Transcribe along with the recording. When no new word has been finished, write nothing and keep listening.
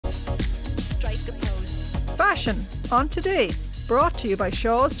Fashion on Today, brought to you by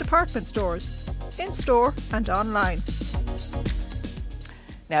Shaw's Department Stores, in-store and online.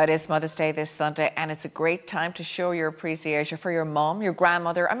 Now, it is Mother's Day this Sunday, and it's a great time to show your appreciation for your mum, your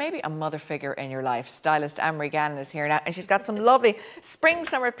grandmother, or maybe a mother figure in your life. Stylist Anne-Marie Gannon is here now, and she's got some lovely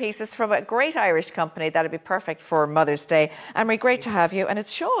spring-summer pieces from a great Irish company that'd be perfect for Mother's Day. Anne-Marie, great to have you, and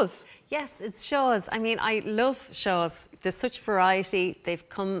it's Shaw's. Yes, it's Shaw's. I mean, I love Shaw's. There's such variety. They've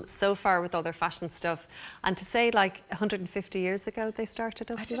come so far with all their fashion stuff. And to say, like, 150 years ago they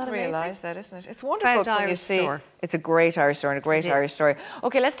started up. I didn't realise that, isn't it? It's wonderful when you see. Store. It's a great Irish store and a great Irish story.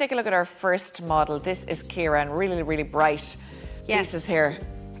 OK, let's take a look at our first model. This is Ciara, and really, really bright pieces here.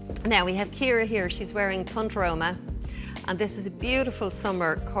 Now, we have Ciara here. She's wearing Punt Roma. And this is a beautiful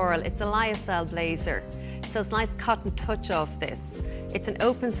summer coral. It's a lyocell blazer. So it's a nice cotton touch off this. It's an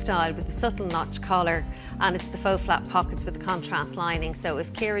open style with a subtle notch collar, and it's the faux flat pockets with the contrast lining. So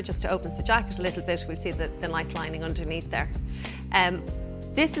if Ciara just opens the jacket a little bit, we'll see the nice lining underneath there.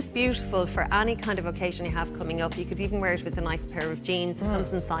 This is beautiful for any kind of occasion you have coming up. You could even wear it with a nice pair of jeans. It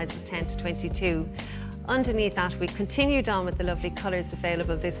comes in sizes 10 to 22. Underneath that, we continued on with the lovely colours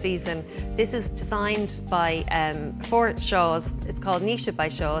available this season. This is designed by for Shaw's. It's called Nisha by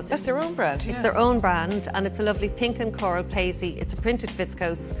Shaw's. That's their own brand, It's their own brand, and it's a lovely pink and coral paisley. It's a printed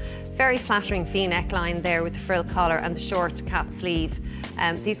viscose, very flattering V neckline there with the frill collar and the short cap sleeve.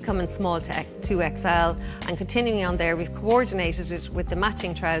 These come in small to 2XL, and continuing on there, we've coordinated it with the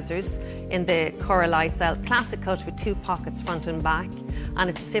matching trousers in the coral lyocell classic cut with 2 pockets front and back, and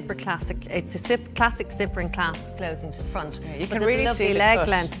it's a zipper classic. It's a classic zipper and clasp closing to the front. Yeah, you can really see the leg cut.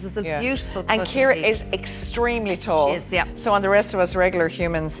 length. There's a beautiful cut. And Ciara is extremely tall. She is, yeah. So on the rest of us regular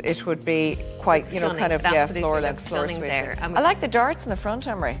humans, it would be quite, you know, kind of floor length, floor stunning there. I like the darts in the front,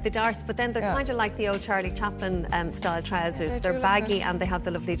 Anne-Marie. The darts, but then they're kind of like the old Charlie Chaplin style trousers. They're baggy and they have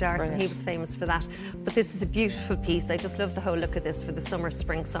the lovely darts. Brilliant. And he was famous for that. But this is a beautiful piece. I just love the whole look of this for the summer,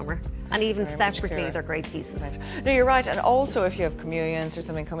 spring, summer. And even separately, they're great pieces. Right. No, you're right. And also, if you have communions or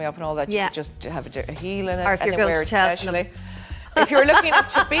something coming up and all that, you could just have a heel in it, or if you're going to Cheltenham. If you're lucky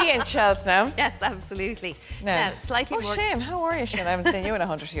enough to be in Cheltenham. Yes, absolutely. Now, slightly more... shame. How are you, Sian? I haven't seen you in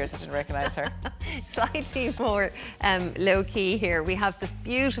 100 years. I didn't recognise her. Slightly more low-key here. We have this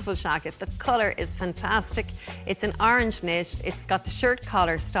beautiful jacket. The colour is fantastic. It's an orange knit. It's got the shirt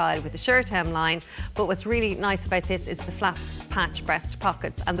collar style with the shirt hemline. But what's really nice about this is the flat patch breast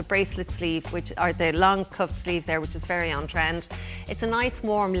pockets and the bracelet sleeve, which are the long cuff sleeve there, which is very on trend. It's a nice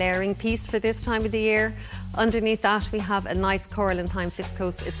warm layering piece for this time of the year. Underneath that, we have a nice coral and thyme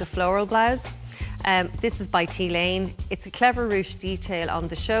viscose. It's a floral blouse. This is by T-Lane. It's a clever ruche detail on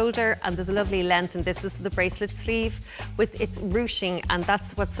the shoulder, and there's a lovely length, and this is the bracelet sleeve with its ruching, and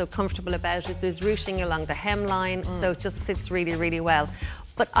that's what's so comfortable about it. There's ruching along the hemline, so it just sits really, really well.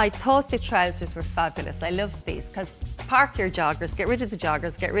 But I thought the trousers were fabulous. I love these because park your joggers, get rid of the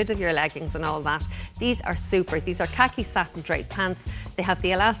joggers, get rid of your leggings and all that. These are super. These are khaki satin draped pants. They have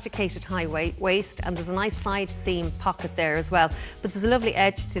the elasticated high waist, and there's a nice side seam pocket there as well. But there's a lovely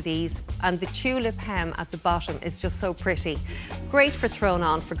edge to these, and the tulip hem at the bottom is just so pretty. Great for thrown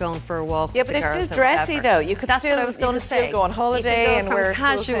on for going for a walk. Yeah, but they're still dressy though. You could still go on holiday and wear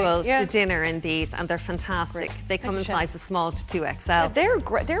casual to dinner in these, and they're fantastic. They come in sizes small to 2XL.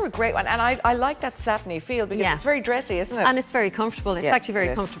 They're a great one, and I like that satiny feel because it's very dressy, isn't it? And it's very comfortable. It's actually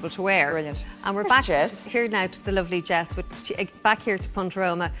very comfortable to wear. Brilliant. And we're back here now to the lovely Jess, back here to Punt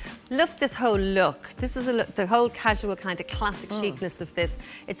Roma. Love this whole look. This is the whole casual kind of classic chicness of this.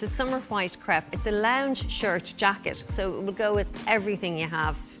 It's a summer white crepe. It's a lounge shirt jacket, so it will go with everything you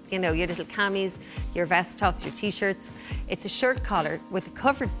have. You know, your little camis, your vest tops, your t-shirts. It's a shirt collar with the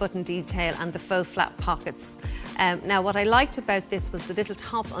covered button detail and the faux flat pockets. Now, what I liked about this was the little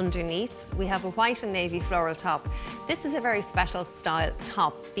top underneath. We have a white and navy floral top. This is a very special style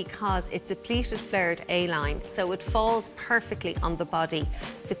top because it's a pleated flared A-line, so it falls perfectly on the body.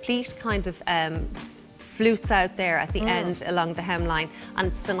 The pleat kind of flutes out there at the end along the hemline, and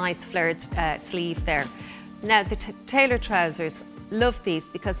it's the nice flared sleeve there. Now, the tailor trousers, love these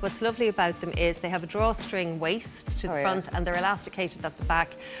because what's lovely about them is they have a drawstring waist to the front and they're elasticated at the back.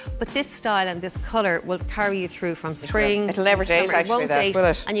 But this style and this colour will carry you through from spring. It'll never date, actually, that will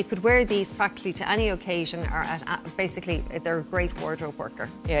it? And you could wear these practically to any occasion, or basically they're a great wardrobe worker.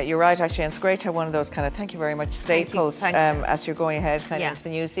 Yeah, you're right, actually, and it's great to have one of those kind of, thank you very much, staples as you're going ahead kind of into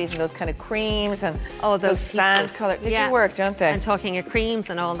the new season, those kind of creams and those sand colour. They do work, don't they? And talking of creams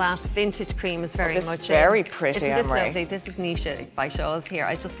and all that, vintage cream is very much very pretty, Isn't this lovely? This is Nisha by Shaw's here.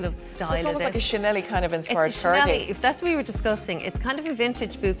 I just love the style so it's almost of this. like a Chanel kind of inspired it's cardi. If that's what we were discussing, it's kind of a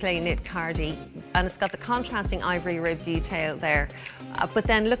vintage boucle knit cardi and it's got the contrasting ivory rib detail there. But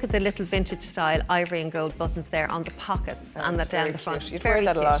then look at the little vintage style ivory and gold buttons there on the pockets and that down the front. You'd wear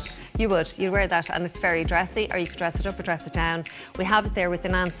that a lot. You would. You'd wear that, and it's very dressy, or you could dress it up or dress it down. We have it there with the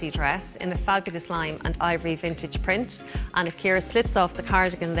Nancy dress in a fabulous lime and ivory vintage print. And if Ciara slips off the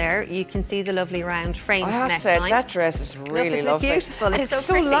cardigan there, you can see the lovely round framed neckline. I have to say, that dress is really lovely. It's beautiful. And it's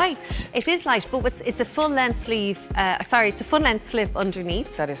so pretty. light. It is light, but it's a full length sleeve. It's a full length slip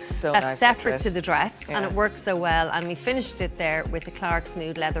underneath. That is so That's nice. separate to the dress, Yeah. and it works so well. And we finished it there with the Clarks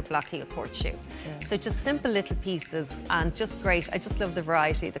Nude leather block heel court shoe. Yeah. So just simple little pieces and just great. I just love the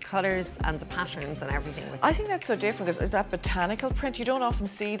variety, the colours and the patterns and everything. I think that's so different because is that botanical print? You don't often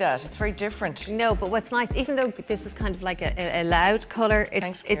see that. It's very different. No, but what's nice, even though this is kind of like a loud colour,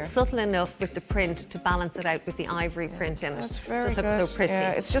 it's subtle enough with the print to balance it out with the ivory print in it. That's very just good. looks so pretty.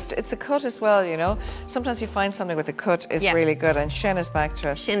 Yeah, it's a cut as well, you know. Sometimes you find something with the cut is really good, and Shin is back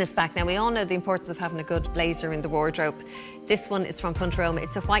to it. Shin is back. Now, we all know the importance of having a good blazer in the wardrobe. This one is from Punta Roma.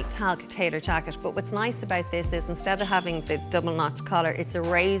 It's a white talc tailor jacket, but what's nice about this is instead of having the double notch collar, it's a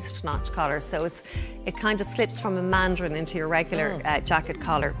raised notch collar, so it kind of slips from a mandarin into your regular jacket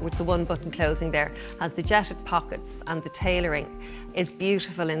collar with the one button closing there. Has the jetted pockets, and the tailoring is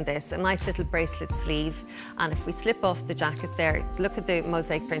beautiful in this. A nice little bracelet sleeve, and if we slip off the jacket there, look at the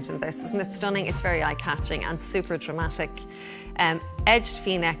mosaic print in this. Isn't it stunning? It's very eye-catching and super dramatic. Edged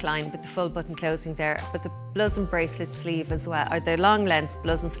V neckline with the full button closing there, but the blazon bracelet sleeve as well, or the long length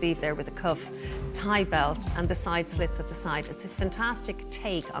blazon sleeve there with a cuff, tie belt, and the side slits at the side. It's a fantastic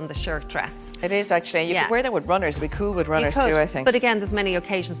take on the shirt dress. It is actually. You could wear that with runners. It'd be cool with runners too, I think. But again, there's many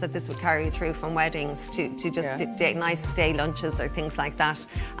occasions that this would carry you through, from weddings to just nice day lunches or things like that.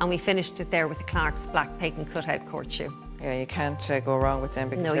 And we finished it there with the Clarks black patent cutout court shoe. Yeah, you can't go wrong with them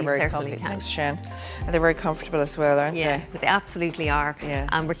because they're very comfy. Can't. Thanks, Shen. And they're very comfortable as well, aren't they? Yeah, they absolutely are. Yeah.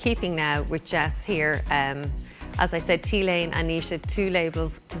 And we're keeping now with Jess here, as I said, T-Lane and Nisha, two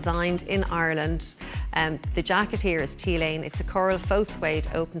labels designed in Ireland. The jacket here is T-Lane. It's a coral faux suede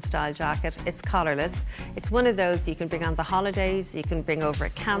open style jacket. It's collarless. It's one of those you can bring on the holidays. You can bring over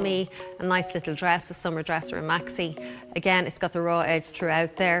a cami, a nice little dress, a summer dress or a maxi. Again, it's got the raw edge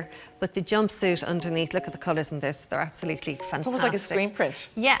throughout there. But the jumpsuit underneath, look at the colours in this. They're absolutely fantastic. It's almost like a screen print.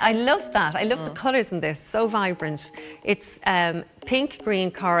 Yeah, I love that. I love the colours in this. So vibrant. It's pink, green,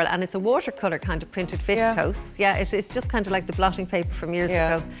 coral, and it's a watercolour kind of printed viscose. Yeah, it's just kind of like the blotting paper from years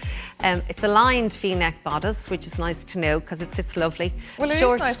ago. It's a lined V-neck bodice, which is nice to know because it sits lovely. Well, it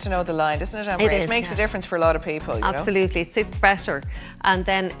is nice to know the line, isn't it, Anne-Marie? It makes a difference for a lot of people, you know? Absolutely, it sits better. And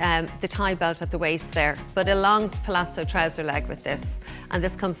then the tie belt at the waist there, but a long palazzo trouser leg with this. And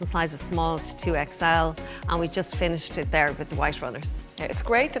this comes in sizes small to 2XL, and we just finished it there with the white runners. Yeah, it's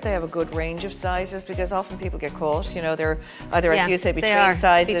great that they have a good range of sizes because often people get caught, you know, they're either, as you say, between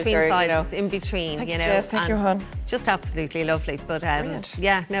sizes or, sizes, you know. in between, you know. Yes, thank you, hon. Just absolutely lovely. But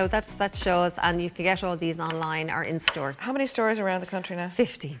yeah, no, that shows, and you can get all these online or in store. How many stores around the country now?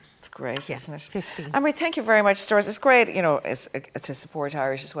 50. It's great, isn't it? 50. Anne-Marie, thank you very much, stores. It's great, you know, it's to support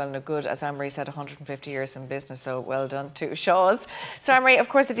Irish as well, and a good, as Anne-Marie said, 150 years in business, so well done to Shaw's. So Anne-Marie, of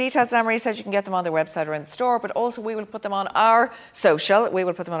course, the details, Anne-Marie says you can get them on their website or in the store, but also we will put them on our social. We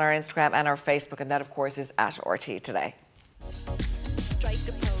will put them on our Instagram and our Facebook, and that, of course, is at RT Today. Strike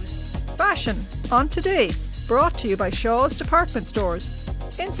a pose. Fashion on Today, brought to you by Shaw's Department Stores,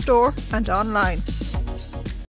 in store and online.